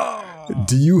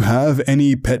 Do you have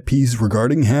any pet peeves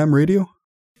regarding ham radio?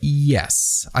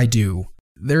 Yes, I do.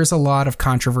 There's a lot of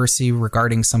controversy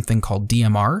regarding something called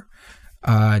DMR.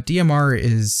 DMR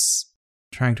is,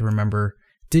 trying to remember,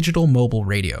 digital mobile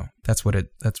radio. That's what it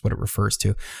refers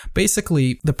to.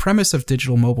 Basically, the premise of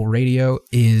digital mobile radio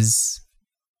is,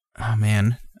 oh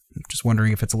man, I'm just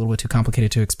wondering if it's a little bit too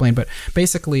complicated to explain, but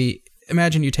basically,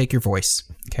 imagine you take your voice,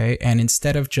 okay, and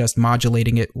instead of just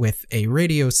modulating it with a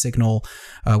radio signal,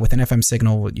 with an FM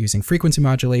signal using frequency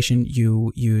modulation,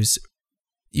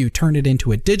 you turn it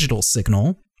into a digital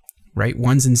signal, right,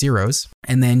 ones and zeros,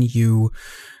 and then you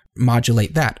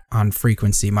modulate that on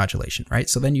frequency modulation, right?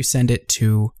 So then you send it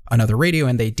to another radio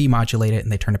and they demodulate it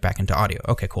and they turn it back into audio.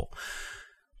 Okay, cool.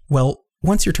 Well,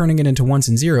 once you're turning it into ones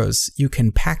and zeros, you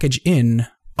can package in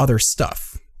other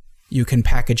stuff. You can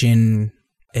package in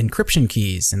encryption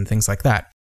keys and things like that.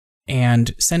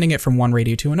 And sending it from one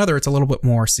radio to another, it's a little bit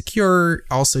more secure.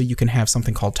 Also, you can have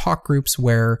something called talk groups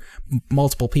where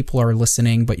multiple people are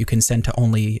listening, but you can send to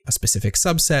only a specific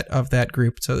subset of that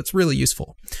group. So it's really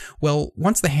useful. Well,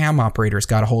 once the ham operators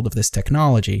got a hold of this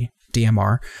technology,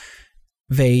 DMR,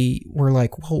 they were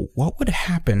like, well, what would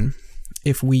happen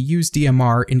if we use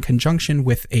DMR in conjunction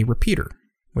with a repeater,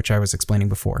 which I was explaining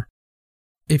before?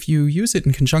 If you use it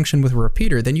in conjunction with a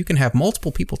repeater, then you can have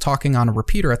multiple people talking on a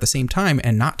repeater at the same time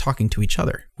and not talking to each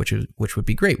other, which would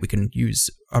be great. We can use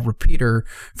a repeater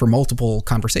for multiple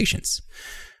conversations.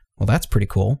 Well, that's pretty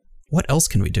cool. What else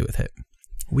can we do with it?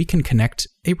 We can connect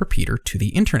a repeater to the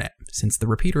internet. Since the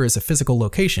repeater is a physical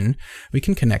location, we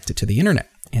can connect it to the internet.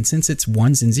 And since it's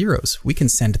ones and zeros, we can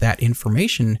send that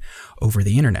information over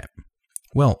the internet.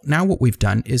 Well, now what we've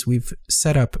done is we've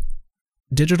set up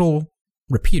digital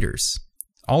repeaters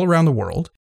all around the world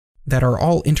that are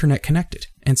all internet connected.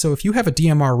 And so if you have a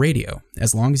DMR radio,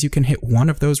 as long as you can hit one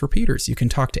of those repeaters, you can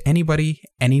talk to anybody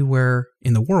anywhere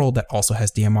in the world that also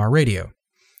has DMR radio.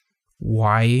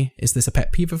 Why is this a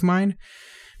pet peeve of mine?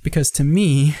 Because to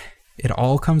me, it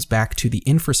all comes back to the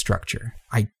infrastructure.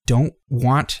 I don't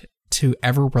want to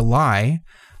ever rely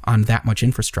on that much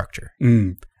infrastructure.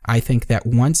 I think that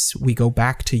once we go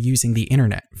back to using the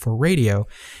internet for radio,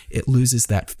 it loses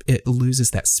that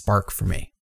spark for me.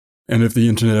 And if the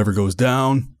internet ever goes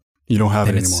down, you don't have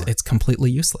it anymore. It's completely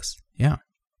useless. Yeah.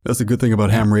 That's the good thing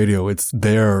about ham radio. It's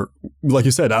there, like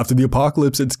you said, after the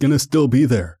apocalypse, it's going to still be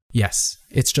there. Yes.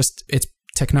 It's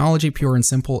technology, pure and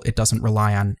simple. It doesn't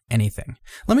rely on anything.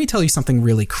 Let me tell you something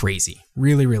really crazy,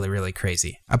 really, really, really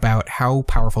crazy about how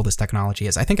powerful this technology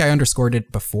is. I think I underscored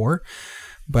it before,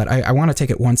 but I want to take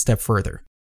it one step further.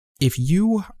 If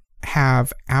you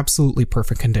have absolutely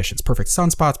perfect conditions, perfect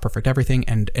sunspots, perfect everything,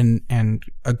 and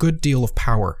a good deal of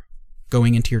power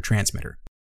going into your transmitter,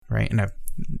 right? And a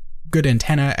good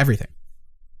antenna, everything.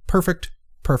 Perfect.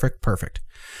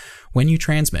 When you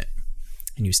transmit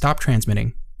and you stop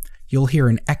transmitting, you'll hear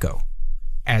an echo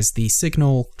as the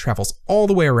signal travels all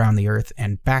the way around the earth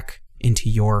and back into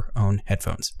your own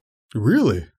headphones.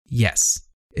 Really? Yes.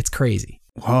 It's crazy.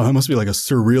 Wow, that must be like a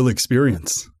surreal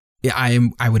experience. Yeah,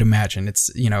 I would imagine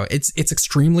it's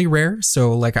extremely rare.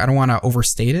 So like, I don't want to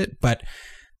overstate it, but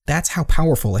that's how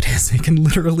powerful it is. It can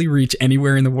literally reach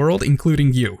anywhere in the world,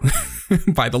 including you,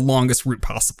 by the longest route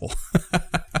possible.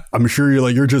 I'm sure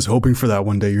you're just hoping for that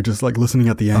one day. You're just like listening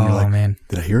at the end. You're like, man,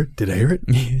 did I hear it? Did I hear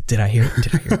it? Did I hear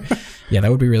it? Yeah, that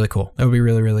would be really cool. That would be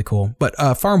really, really cool. But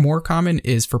far more common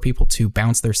is for people to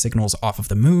bounce their signals off of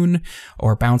the moon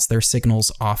or bounce their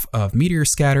signals off of meteor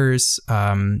scatters,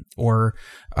 or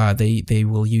they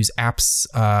will use apps,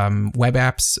 web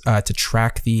apps, to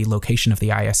track the location of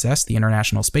the ISS, the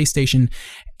International Space Station.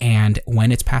 And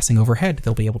when it's passing overhead,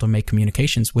 they'll be able to make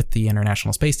communications with the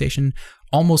International Space Station.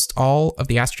 Almost all of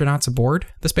the astronauts aboard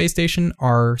the space station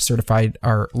are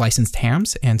licensed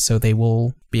hams, and so they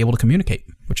will be able to communicate,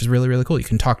 which is really, really cool. You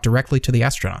can talk directly to the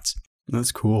astronauts.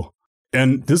 That's cool.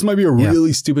 And this might be a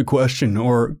really stupid question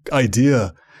or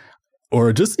idea,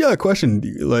 or just, a question.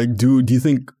 Like, do you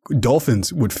think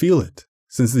dolphins would feel it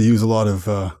since they use a lot of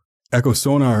echo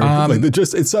sonar?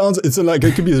 It's like,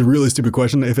 it could be a really stupid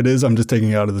question. If it is, I'm just taking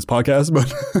it out of this podcast.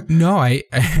 But no,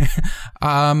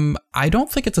 I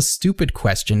don't think it's a stupid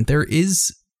question. There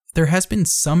has been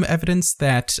some evidence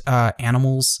that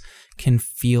animals can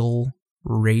feel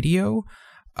radio.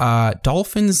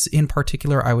 Dolphins in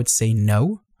particular, I would say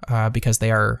no, because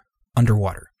they are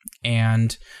underwater.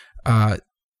 And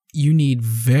you need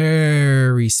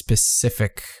very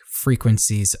specific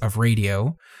frequencies of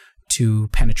radio to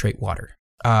penetrate water.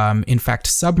 In fact,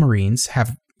 submarines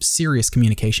have serious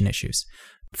communication issues.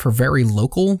 For very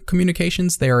local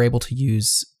communications, they are able to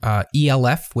use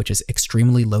ELF, which is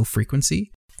extremely low frequency,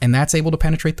 and that's able to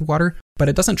penetrate the water, but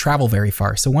it doesn't travel very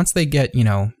far. So once they get,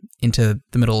 into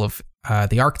the middle of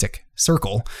the Arctic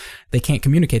Circle, they can't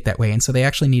communicate that way, and so they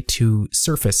actually need to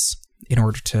surface in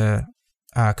order to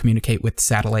communicate with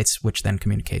satellites, which then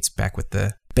communicates back with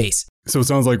the base. So it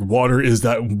sounds like water is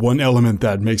that one element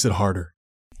that makes it harder.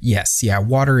 Yes, yeah,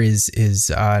 water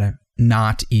is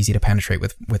not easy to penetrate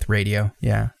with radio.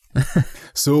 Yeah.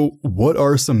 So what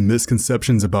are some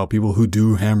misconceptions about people who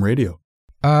do ham radio?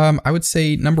 I would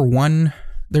say number one,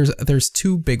 there's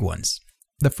two big ones.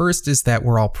 The first is that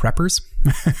we're all preppers.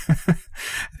 I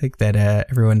think that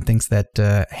everyone thinks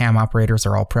that ham operators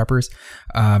are all preppers.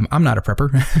 I'm not a prepper.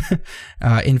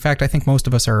 In fact, I think most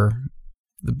of us are.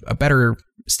 A better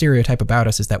stereotype about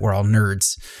us is that we're all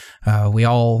nerds. We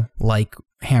all like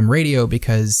ham radio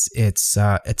because it's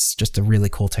just a really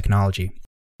cool technology.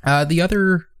 The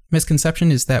other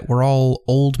misconception is that we're all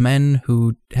old men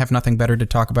who have nothing better to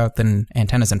talk about than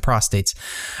antennas and prostates.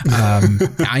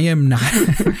 I am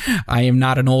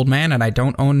not an old man, and I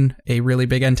don't own a really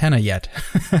big antenna yet.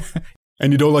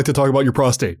 And you don't like to talk about your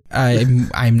prostate.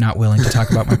 I'm not willing to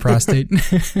talk about my prostate.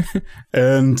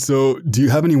 And so, do you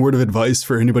have any word of advice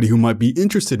for anybody who might be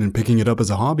interested in picking it up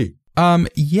as a hobby?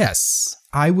 Yes.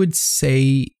 I would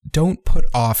say don't put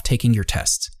off taking your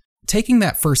test. Taking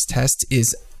that first test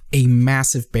is a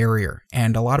massive barrier,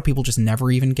 and a lot of people just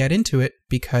never even get into it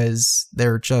because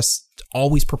they're just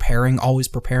always preparing,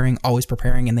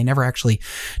 and they never actually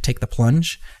take the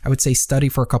plunge. I would say study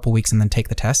for a couple weeks and then take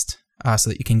the test.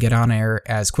 So that you can get on air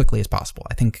as quickly as possible.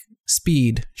 I think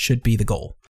speed should be the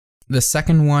goal. The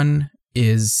second one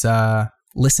is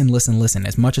listen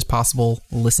as much as possible.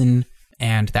 Listen,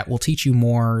 and that will teach you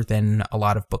more than a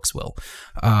lot of books will.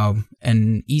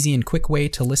 An easy and quick way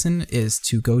to listen is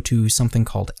to go to something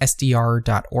called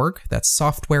SDR.org. That's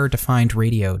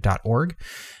software-defined-radio.org.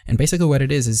 And basically what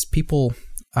it is people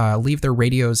leave their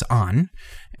radios on,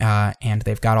 and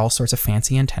they've got all sorts of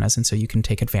fancy antennas, and so you can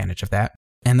take advantage of that.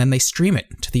 And then they stream it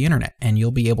to the internet, and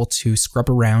you'll be able to scrub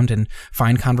around and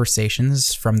find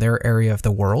conversations from their area of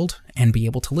the world and be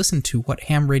able to listen to what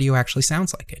ham radio actually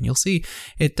sounds like. And you'll see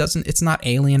it's not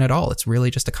alien at all. It's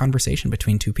really just a conversation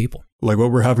between two people. Like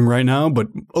what we're having right now, but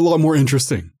a lot more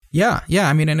interesting. Yeah.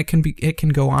 I mean, and it can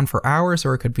go on for hours,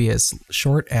 or it could be as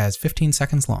short as 15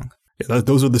 seconds long. Yeah,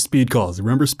 those are the speed calls.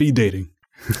 Remember speed dating?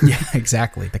 Yeah,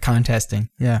 exactly. The contesting.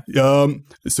 Yeah.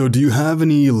 So do you have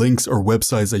any links or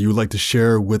websites that you would like to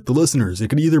share with the listeners? It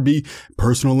could either be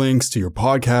personal links to your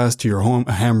podcast, to your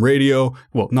ham radio.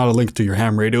 Well, not a link to your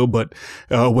ham radio, but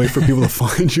a way for people to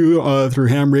find you through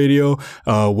ham radio,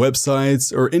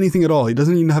 websites, or anything at all. It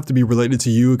doesn't even have to be related to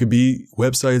you. It could be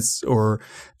websites or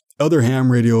other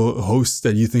ham radio hosts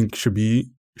that you think should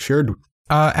be shared.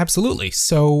 Absolutely.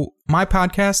 So my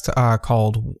podcast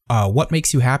called What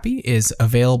Makes You Happy is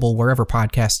available wherever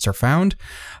podcasts are found.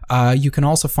 You can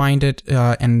also find it,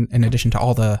 in addition to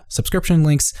all the subscription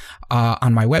links,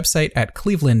 on my website at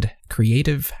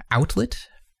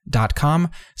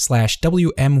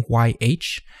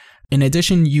clevelandcreativeoutlet.com/WMYH. In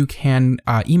addition, you can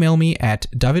email me at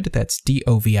Dovid, that's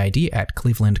DOVID, at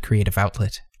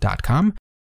clevelandcreativeoutlet.com.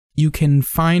 You can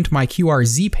find my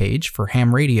QRZ page for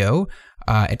ham radio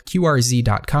at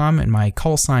QRZ.com, and my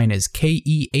call sign is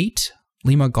KE8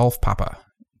 Lima Golf Papa,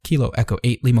 Kilo Echo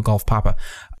 8 Lima Golf Papa.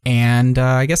 And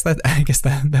I guess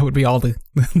that would be all the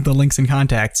links and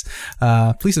contacts.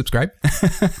 Please subscribe.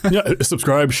 Yeah,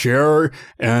 subscribe, share,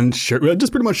 and share.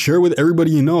 Just pretty much share with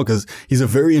everybody you know, because he's a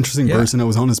very interesting person that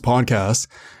was on his podcast,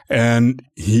 and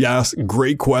he asks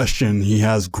great questions. He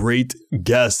has great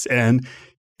guests, and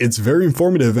it's very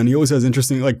informative, and he always has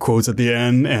interesting quotes at the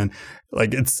end, and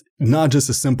it's not just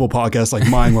a simple podcast like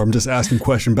mine where I'm just asking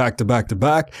question back to back to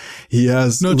back. He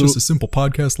has just a simple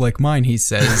podcast like mine, he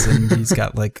says, and he's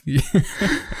got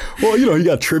well, you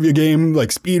got trivia game,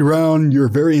 speed round. You're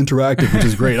very interactive, which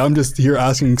is great. I'm just here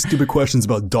asking stupid questions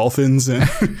about dolphins. And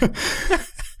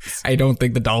I don't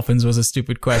think the dolphins was a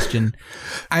stupid question.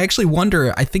 I actually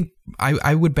wonder. I think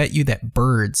I would bet you that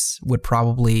birds would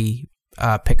probably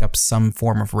pick up some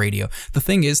form of radio. The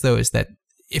thing is, though, is that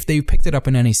if they picked it up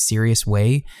in any serious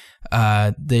way,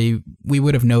 we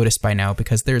would have noticed by now,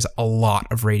 because there's a lot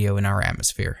of radio in our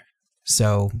atmosphere.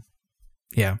 So,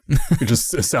 yeah.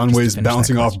 Just sound waves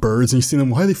bouncing off birds, and you see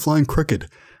them. Why are they flying crooked?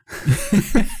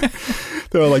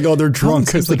 They're like, oh, they're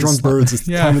drunk. It's the drunk birds. It's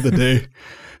the time of the day.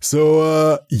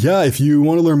 So, if you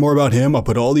want to learn more about him, I'll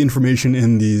put all the information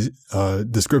in the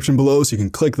description below. So you can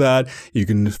click that. You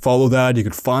can follow that. You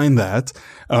can find that.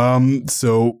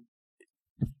 So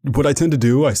what I tend to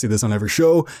do, I say this on every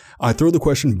show, I throw the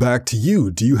question back to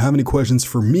you. Do you have any questions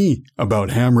for me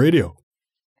about ham radio?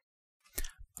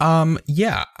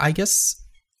 Yeah, I guess,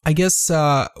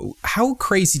 how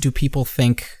crazy do people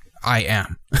think I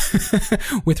am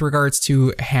with regards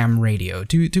to ham radio?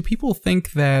 Do people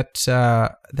think that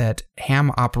that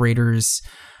ham operators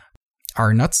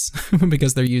are nuts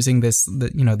because they're using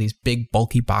these big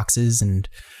bulky boxes and?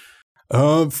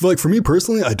 Like for me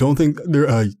personally, I don't think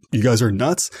you guys are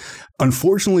nuts.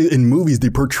 Unfortunately, in movies, they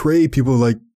portray people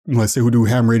like, let's say, who do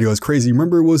ham radio as crazy.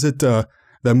 Remember, was it that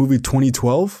movie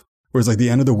 2012, where it's like the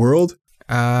end of the world?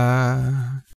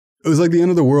 It was like the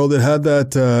end of the world. It had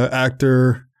that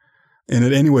actor in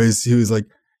it. Anyways, he was like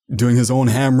doing his own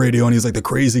ham radio, and he's like the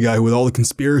crazy guy with all the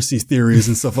conspiracy theories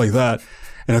and stuff like that.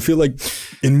 And I feel like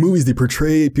in movies, they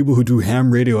portray people who do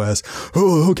ham radio as,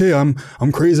 oh, okay, I'm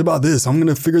crazy about this. I'm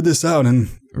going to figure this out. And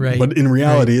right, but in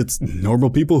reality, it's normal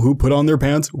people who put on their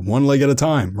pants one leg at a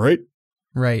time, right?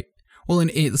 Right. Well,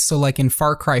 so like in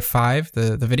Far Cry 5,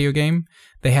 the video game,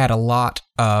 they had a lot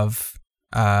of,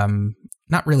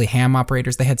 not really ham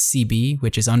operators. They had CB,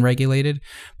 which is unregulated,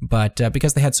 but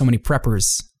because they had so many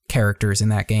preppers characters in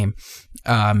that game,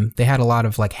 they had a lot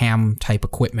of like ham type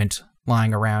equipment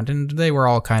lying around, and they were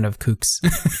all kind of kooks.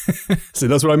 See,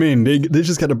 that's what I mean. They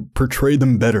just got to portray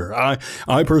them better.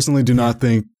 I personally do not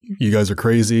think you guys are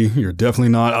crazy. You're definitely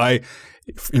not.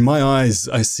 In my eyes,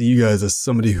 I see you guys as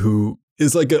somebody who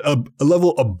is like a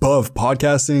level above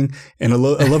podcasting and a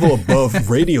level above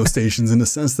radio stations, in the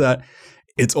sense that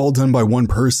it's all done by one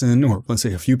person, or let's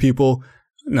say a few people,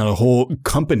 not a whole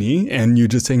company, and you're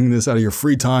just taking this out of your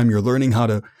free time. You're learning how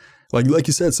to, like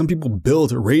you said, some people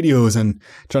build radios and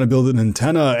trying to build an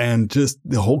antenna, and just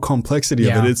the whole complexity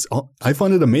of it. I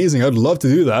find it amazing. I'd love to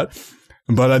do that,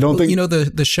 but I don't think,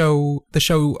 the show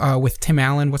with Tim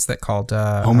Allen. What's that called?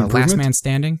 Last Man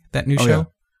Standing. That new show.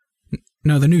 Yeah.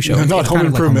 No, the new show. No, not Home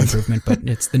Improvement. Like Home Improvement, but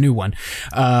it's the new one.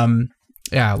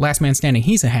 Last Man Standing.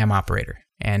 He's a ham operator.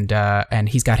 And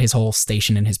he's got his whole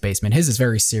station in his basement. His is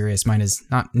very serious. Mine is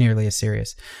not nearly as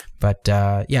serious. But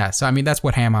so I mean, that's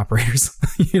what ham operators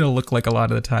look like a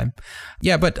lot of the time.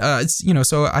 Yeah, but it's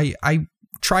so I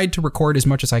tried to record as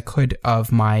much as I could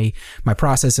of my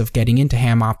process of getting into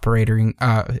ham operating,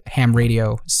 ham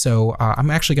radio. So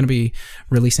I'm actually going to be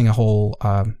releasing a whole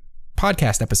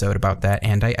podcast episode about that.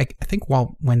 And I think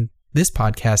when this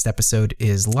podcast episode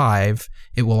is live,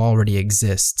 it will already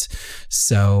exist.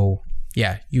 So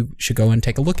yeah, you should go and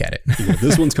take a look at it. Yeah,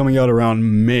 this one's coming out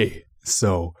around May,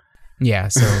 so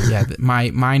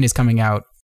mine is coming out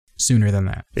sooner than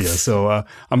that. Yeah, so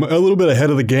I'm a little bit ahead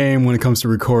of the game when it comes to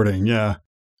recording. Yeah,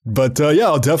 but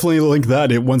I'll definitely link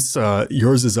that. Once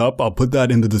yours is up, I'll put that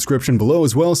in the description below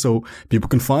as well, so people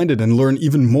can find it and learn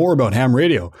even more about ham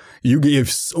radio. You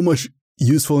gave so much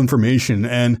useful information,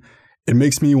 and it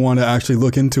makes me want to actually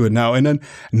look into it now. And then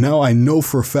now I know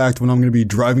for a fact when I'm going to be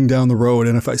driving down the road,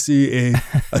 and if I see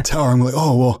a tower, I'm like,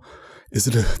 oh, well, is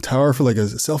it a tower for like a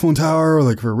cell phone tower or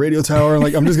like for a radio tower?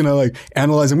 Like, I'm just going to like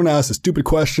analyze. I'm going to ask the stupid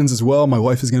questions as well. My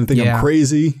wife is going to think I'm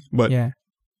crazy, but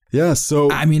yeah. So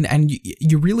I mean, and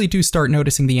you really do start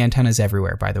noticing the antennas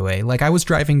everywhere, by the way. Like I was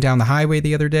driving down the highway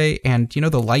the other day, and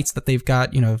the lights that they've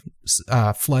got,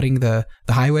 flooding the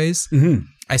highways. Mm-hmm.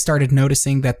 I started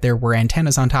noticing that there were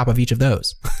antennas on top of each of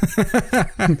those.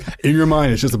 In your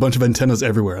mind, it's just a bunch of antennas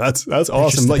everywhere. That's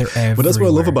awesome. But that's what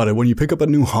I love about it. When you pick up a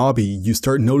new hobby, you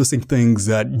start noticing things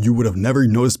that you would have never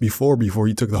noticed before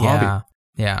you took the hobby.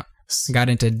 Yeah. I got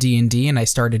into D&D, and I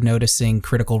started noticing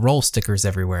Critical Role stickers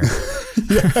everywhere.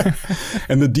 Yeah.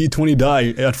 And the D20 die,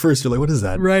 at first you're like, what is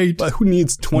that? Right. But who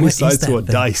needs 20 sides to a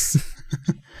dice?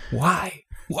 Why?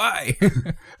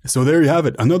 So there you have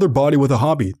it. Another body with a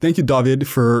hobby. Thank you, Dovid,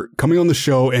 for coming on the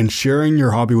show and sharing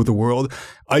your hobby with the world.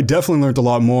 I definitely learned a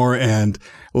lot more. And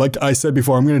like I said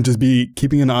before, I'm going to just be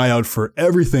keeping an eye out for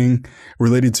everything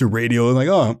related to radio.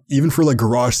 Like, even for like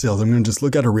garage sales, I'm going to just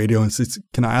look at a radio and say,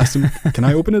 can I ask them, can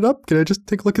I open it up? Can I just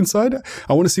take a look inside?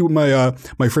 I want to see what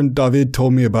my friend Dovid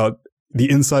told me about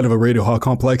the inside of a radio, how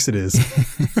complex it is.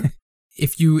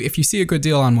 If you see a good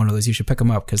deal on one of those, you should pick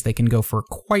them up because they can go for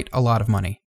quite a lot of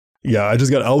money. Yeah,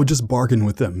 I would just bargain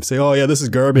with them. Say, oh yeah, this is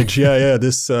garbage. Yeah,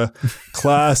 this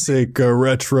classic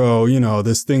retro,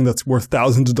 this thing that's worth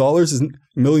thousands of dollars isn't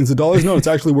millions of dollars. No, it's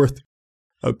actually worth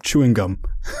chewing gum.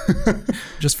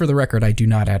 Just for the record, I do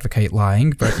not advocate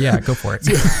lying, but yeah, go for it.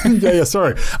 Yeah,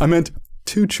 sorry. I meant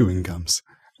 2 chewing gums.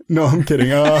 No, I'm kidding.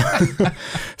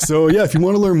 So yeah, if you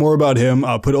want to learn more about him,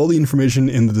 I'll put all the information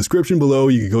in the description below.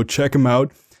 You can go check him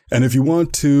out. And if you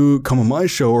want to come on my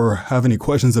show or have any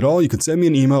questions at all, you can send me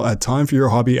an email at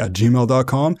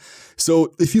timeforyourhobby@gmail.com.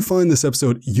 So if you find this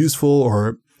episode useful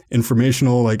or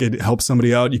informational, like it helps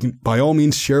somebody out, you can by all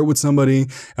means share it with somebody,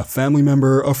 a family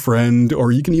member, a friend,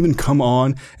 or you can even come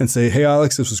on and say, "Hey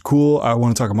Alex, this was cool. I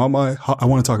want to talk about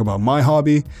my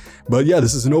hobby." But yeah,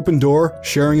 this is an open door.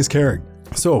 Sharing is caring.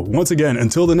 So once again,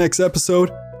 until the next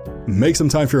episode, make some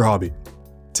time for your hobby.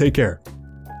 Take care.